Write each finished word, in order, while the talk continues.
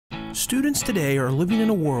Students today are living in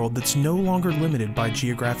a world that's no longer limited by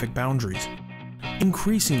geographic boundaries.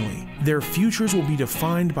 Increasingly, their futures will be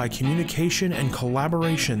defined by communication and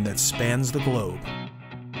collaboration that spans the globe.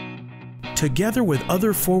 Together with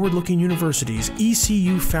other forward-looking universities,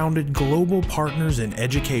 ECU founded Global Partners in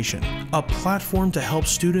Education, a platform to help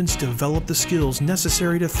students develop the skills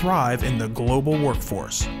necessary to thrive in the global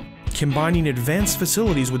workforce. Combining advanced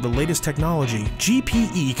facilities with the latest technology,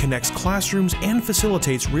 GPE connects classrooms and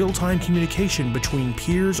facilitates real-time communication between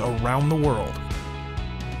peers around the world.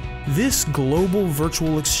 This global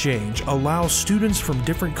virtual exchange allows students from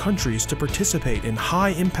different countries to participate in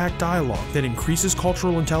high-impact dialogue that increases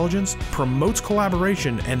cultural intelligence, promotes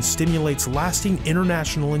collaboration, and stimulates lasting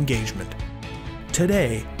international engagement.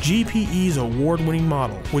 Today, GPE's award-winning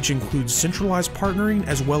model, which includes centralized partnering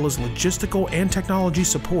as well as logistical and technology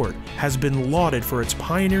support, has been lauded for its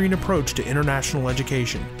pioneering approach to international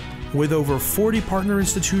education. With over 40 partner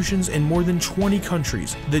institutions in more than 20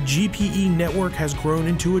 countries, the GPE network has grown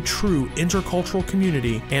into a true intercultural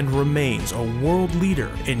community and remains a world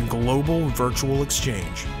leader in global virtual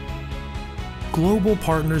exchange. Global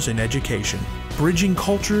Partners in Education, bridging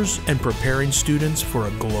cultures and preparing students for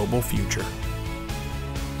a global future.